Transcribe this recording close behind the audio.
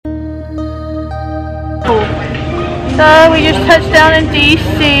So we just touched down in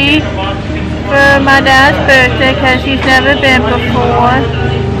DC for my dad's birthday because he's never been before.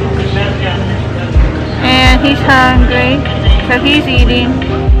 And he's hungry, so he's eating.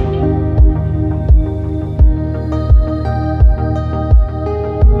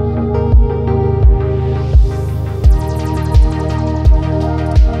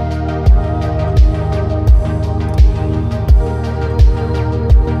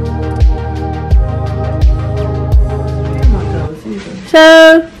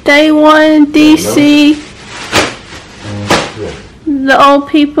 So, day one in DC, the old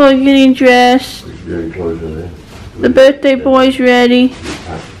people are getting dressed, the birthday boy's ready,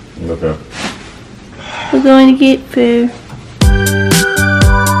 we're going to get food.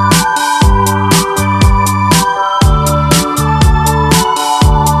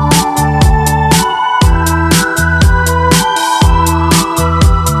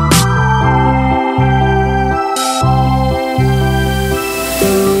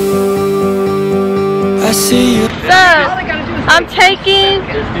 So, I'm taking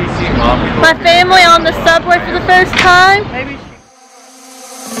my family on the subway for the first time.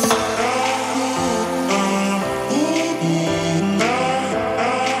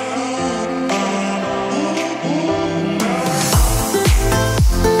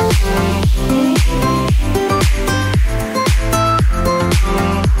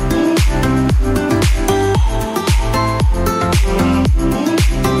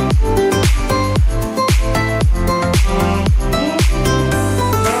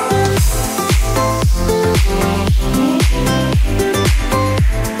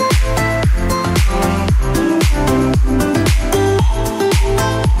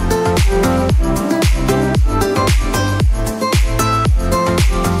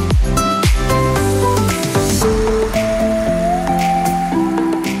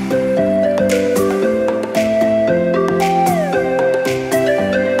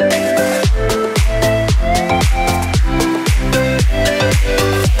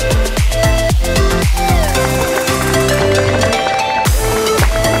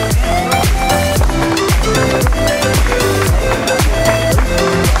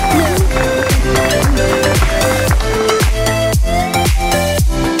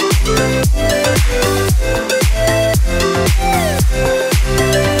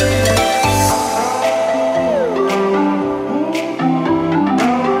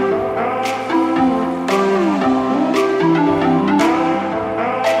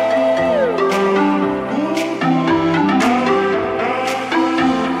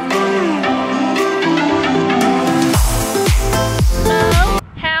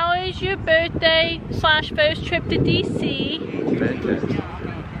 First trip to DC.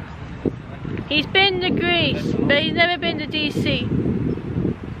 He's been to Greece, but he's never been to DC.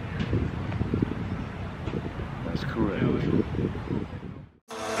 That's correct.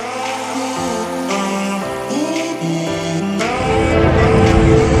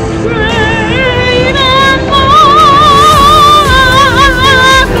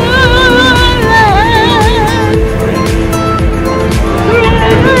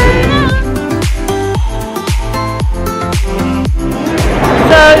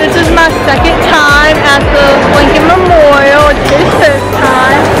 This is my second time at the Lincoln Memorial. It's his third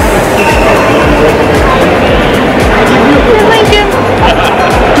time. Lincoln.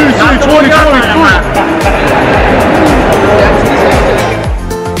 DC 2023.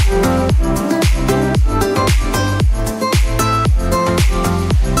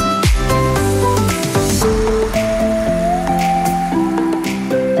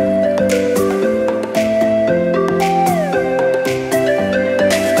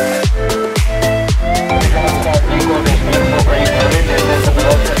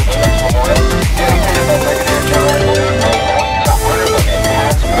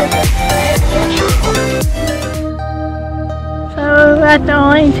 At the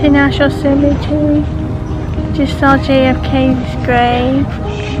Arlington National Cemetery, just saw JFK's grave.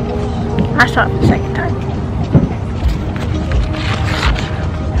 I saw it the second time.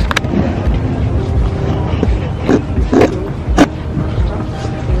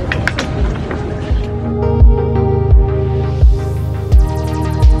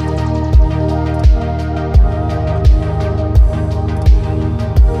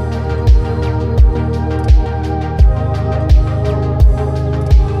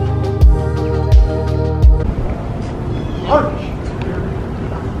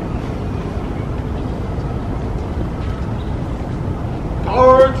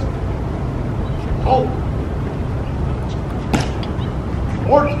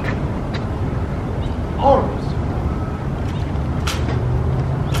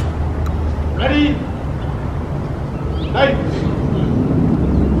 Ready? Heights.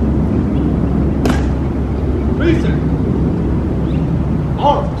 Precinct.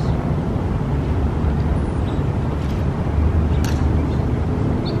 Arms.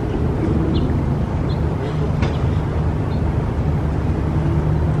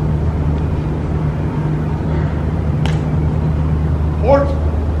 Port.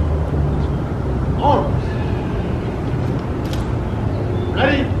 Arms.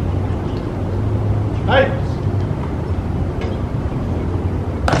 Ready. Heights.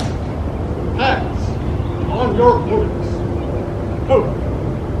 Hats. On your orders. Coat.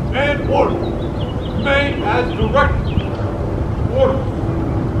 And order. Remain as directed. Order.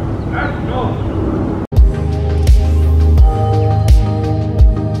 Action on.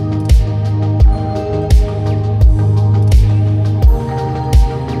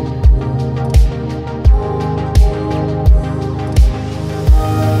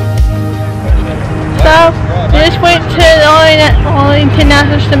 So, we just went to the Arlington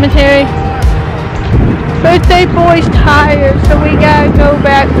National Cemetery. Birthday boy's tired, so we gotta go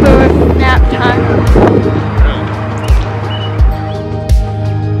back for nap time.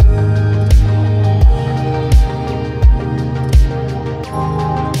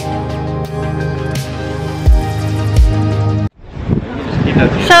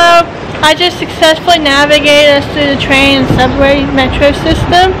 So, I just successfully navigated us through the train and subway metro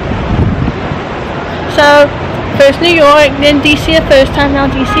system. So, first New York, then DC a first time, now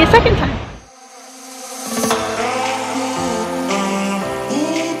DC a second time.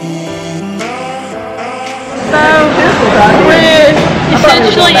 So, we're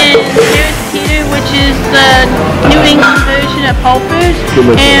essentially in Harris Teeter, which is the New England version of Whole Foods.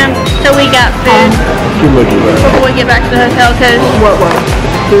 And so we got food before we get back to the hotel because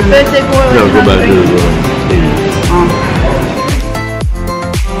birthday boy was Go back hungry. to the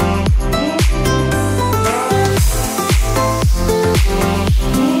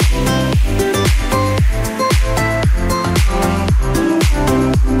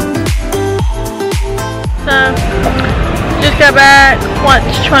So, just got back,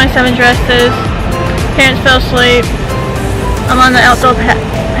 watched 27 Dresses, parents fell asleep, I'm on the outdoor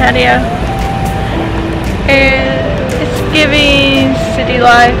patio, and it's giving city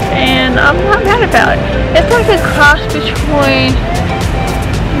life, and I'm not mad about it. It's like a cross between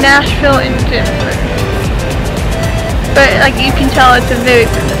Nashville and Denver, but like you can tell it's a very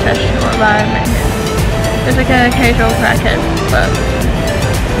professional environment. There's like an occasional crackhead, but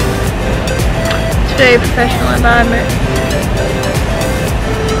very professional environment.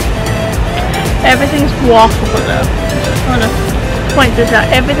 Everything's walkable though. Just want to point this out.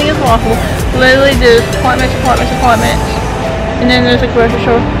 Everything is walkable. Literally there's apartments, and then there's a grocery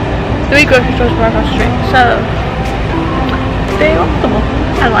store. 3 grocery stores right across the street. So very walkable.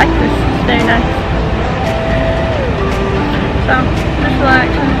 I like this. It's very nice. So just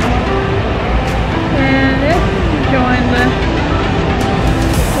relaxing. And yeah, enjoying the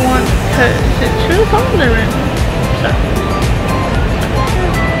warmth. Because it's really cold in the room. So.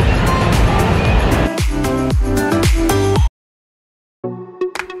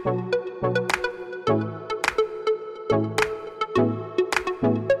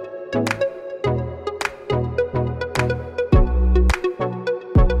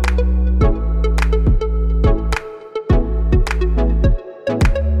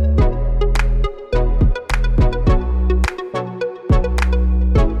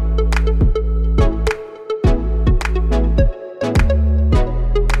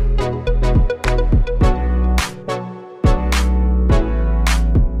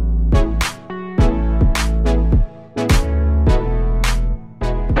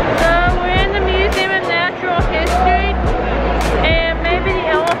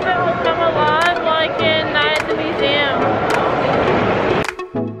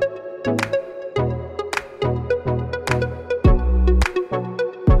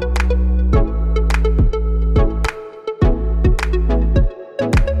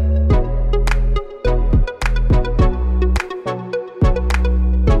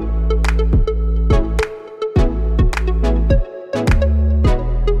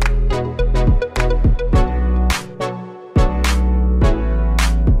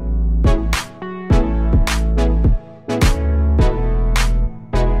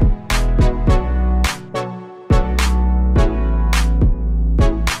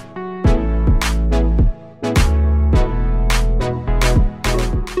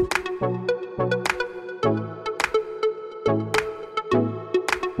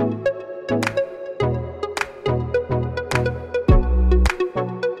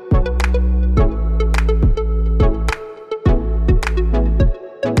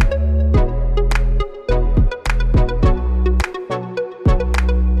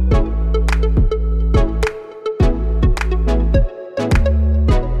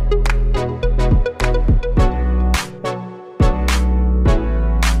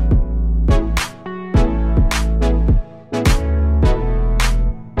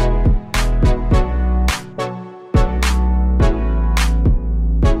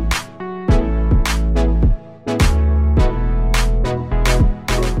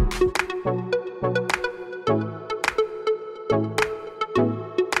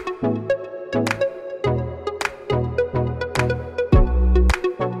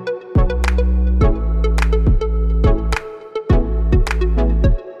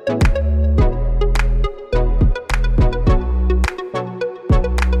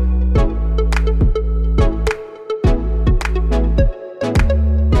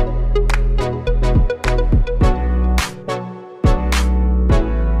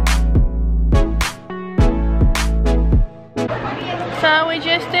 So we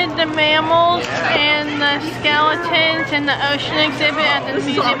just did the mammals and the skeletons and the ocean exhibit at the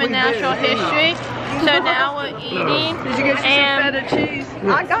Museum of Natural History. So now we're eating. Did you get some feta cheese?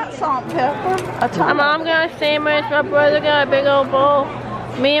 I got salt and pepper. My mom got a sandwich, my brother got a big old bowl.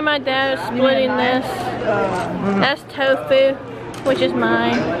 Me and my dad are splitting this. That's tofu, which is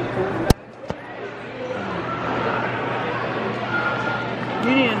mine.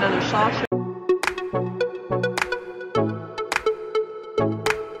 You need another sauce.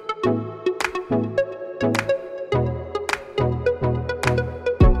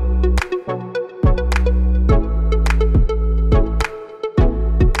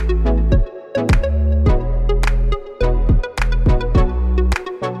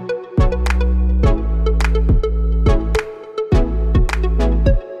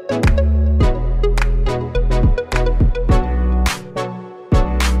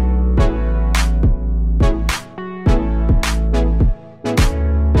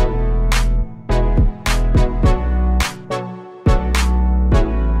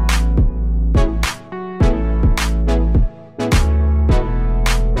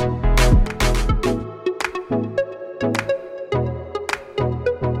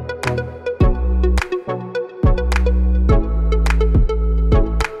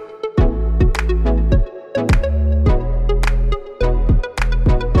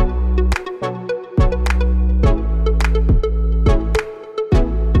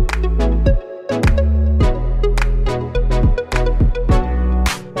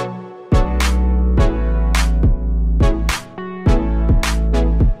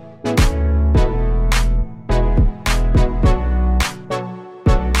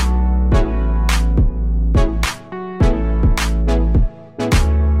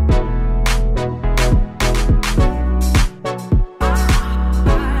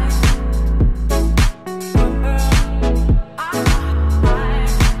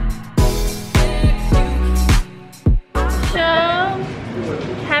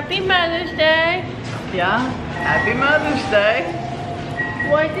 Yeah, happy Mother's Day.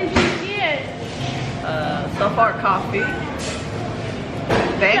 What did you get? So far coffee.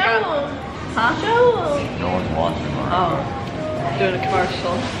 They Show got, them. huh? Show them. No one's watching. Oh, doing a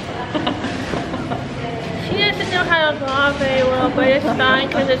commercial. She doesn't know how to draw very well, but it's fine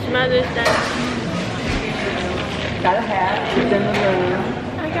because it's Mother's Day. Got a hat. She's in the room.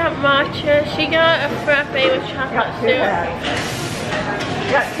 I got matcha. She got a frappe with chocolate Got two syrup. hats.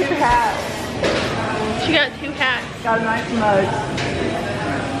 Got two hats. She got two hats. Got a nice mug.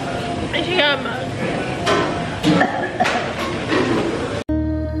 And she got a mug.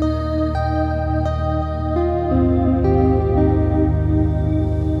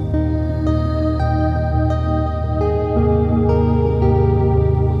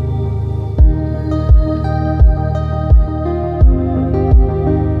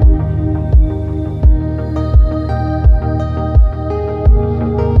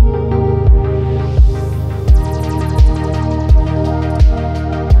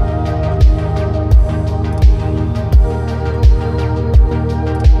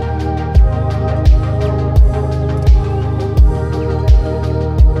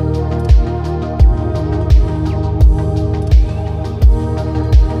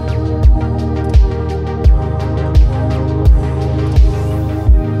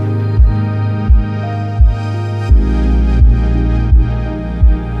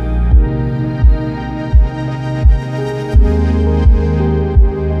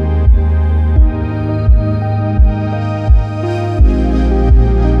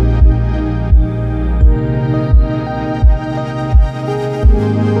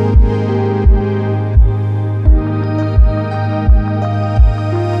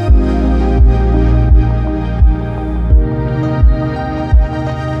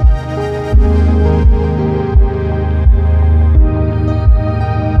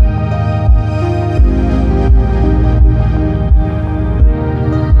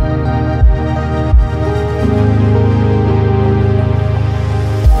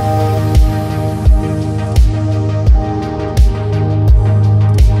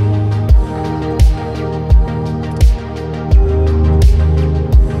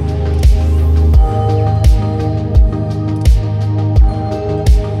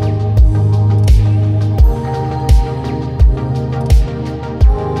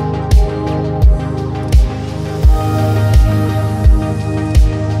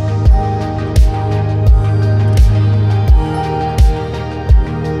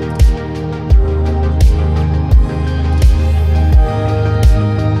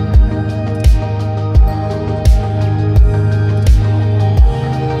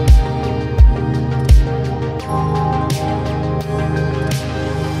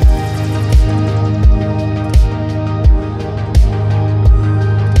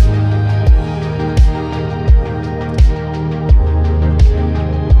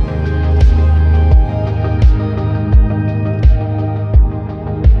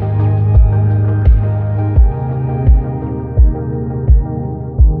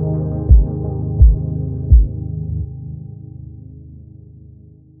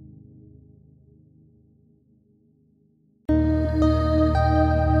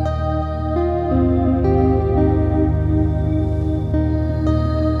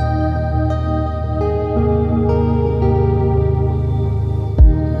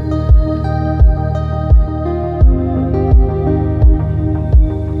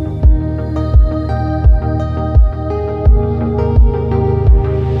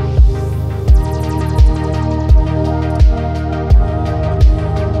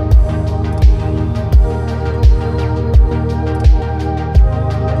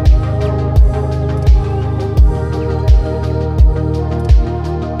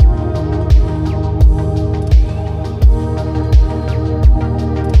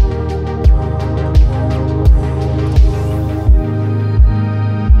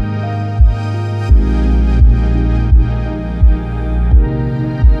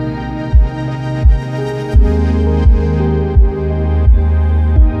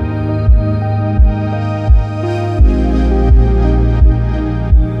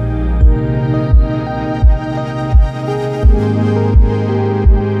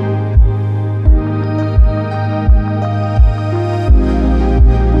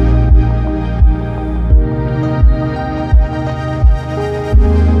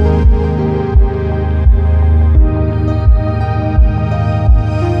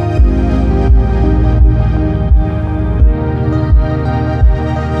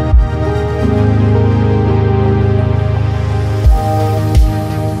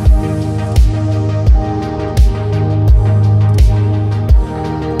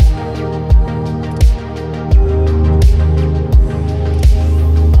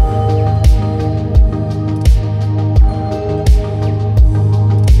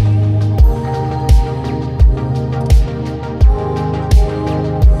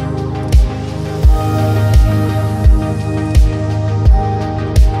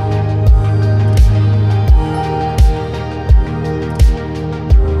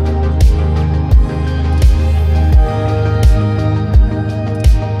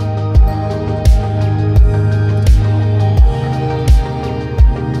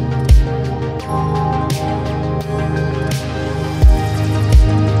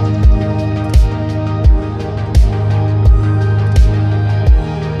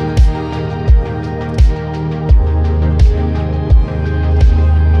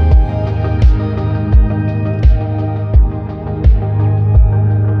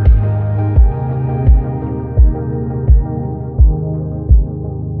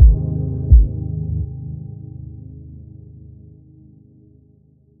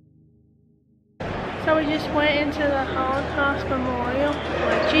 So we just went into the Holocaust Memorial.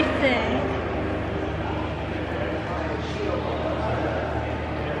 What'd you think?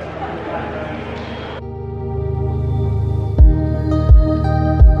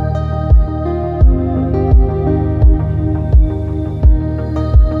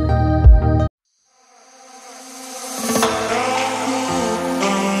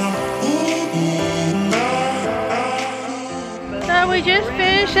 We just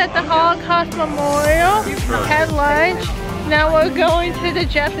finished at the Holocaust Memorial, had lunch. Now we're going to the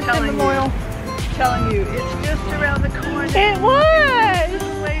Jefferson Memorial. Telling you, it's just around the corner. It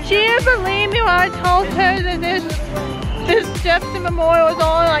was! She didn't believe me when I told her that this Jefferson Memorial was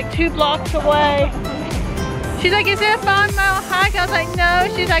only like 2 blocks away. She's like, is it a 5-mile hike? I was like, no.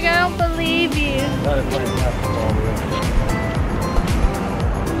 She's like, I don't believe you.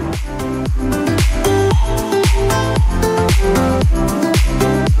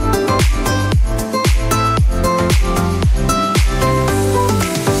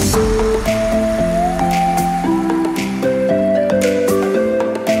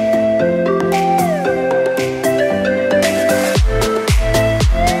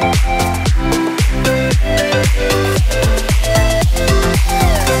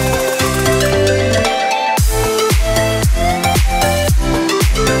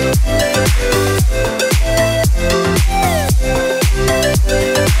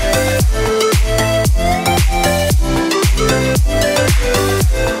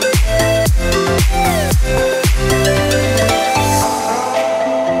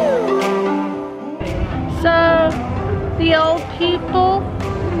 The old people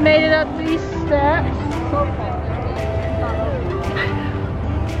made it up these steps.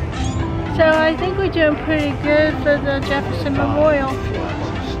 So I think we're doing pretty good for the Jefferson Memorial.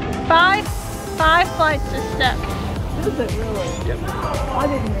 Five flights of steps. Is it really? Yep. I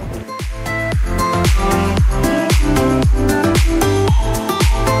didn't know.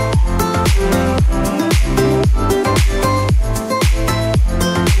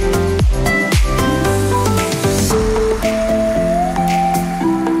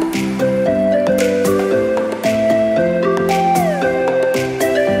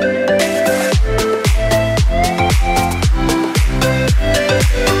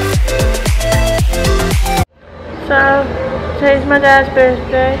 So, today's my dad's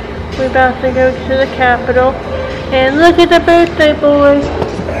birthday. We're about to go to the Capitol. And look at the birthday boy.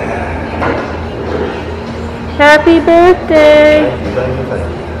 Happy birthday.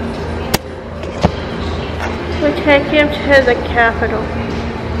 We're taking him to the Capitol.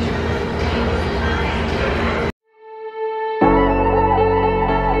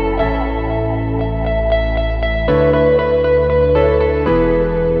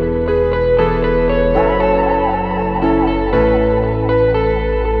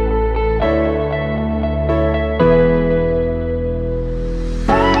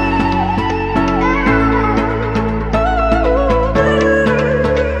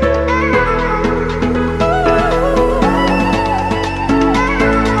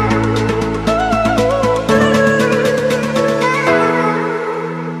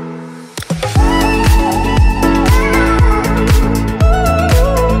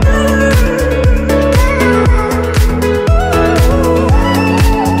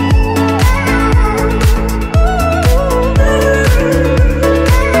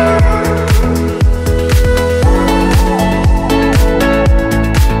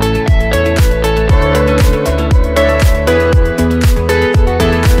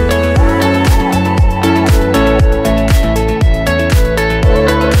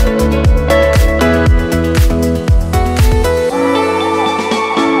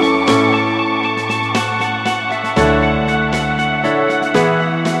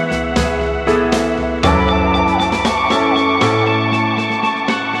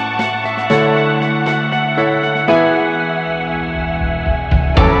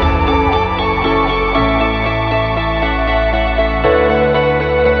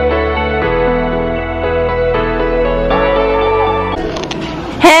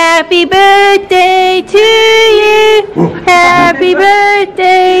 Happy birthday to you. Happy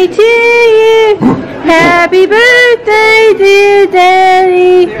birthday to you. Happy birthday, dear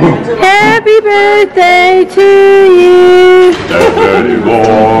Daddy. Happy birthday to you. Daddy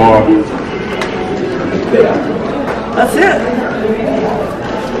boy. That's it.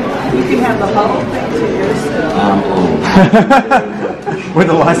 You can have the whole thing to yourself. With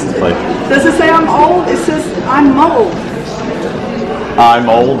the license plate. Does it say I'm old? It says I'm mold. I'm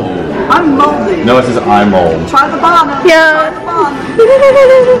old. I'm moldy. No, it says I'm old. Try the bottom. Yeah.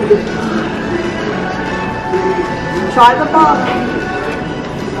 Try the bottom. Try the bottom.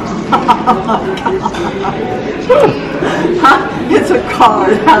 It's a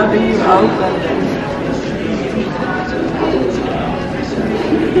card. How do you open it?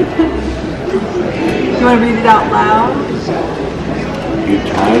 You want to read it out loud? Your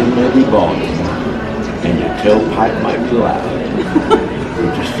time may be volume, and your tailpipe might be loud.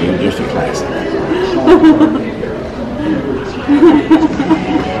 But you're still just a classic.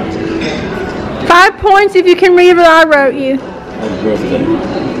 5 points if you can read what I wrote you. Happy birthday.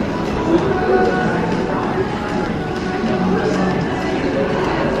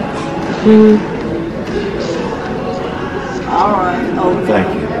 All right. Okay. Thank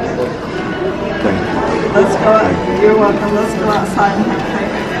you. Thank you. Let's go out. You're welcome. Let's go outside and have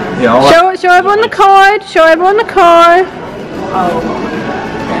cake. Yeah, all right. Show everyone the card. Show everyone the card. Oh.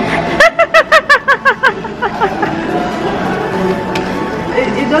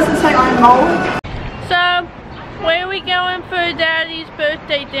 It doesn't say I'm old. So, where are we going for Daddy's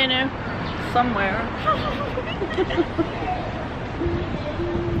birthday dinner? Somewhere.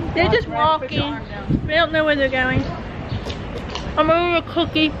 They're just walking. They don't know where they're going. I'm eating a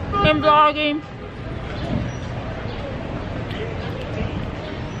cookie and vlogging.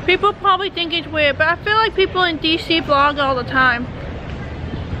 People probably think it's weird, but I feel like people in DC vlog all the time.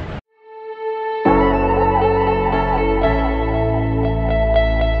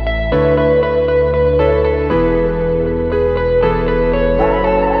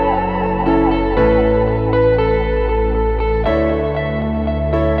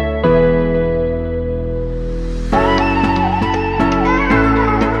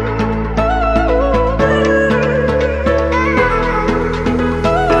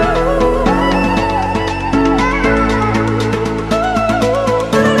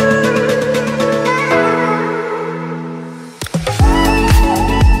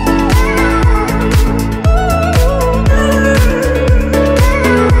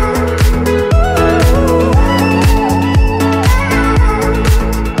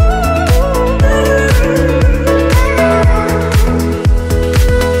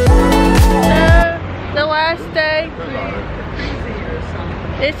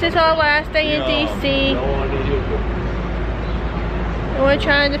 This is our last day in DC. And we're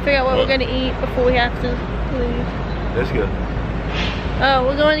trying to figure out what we're going to eat before we have to leave. That's good. Oh,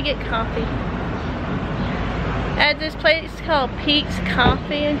 we're going to get coffee. At this place called Pete's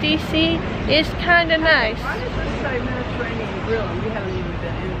Coffee in DC. It's kind of nice. Why does this say Mediterranean Grill and we haven't even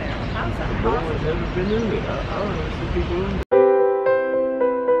been in there? How's that possible? No one's ever been in there. I don't know. Some people in there.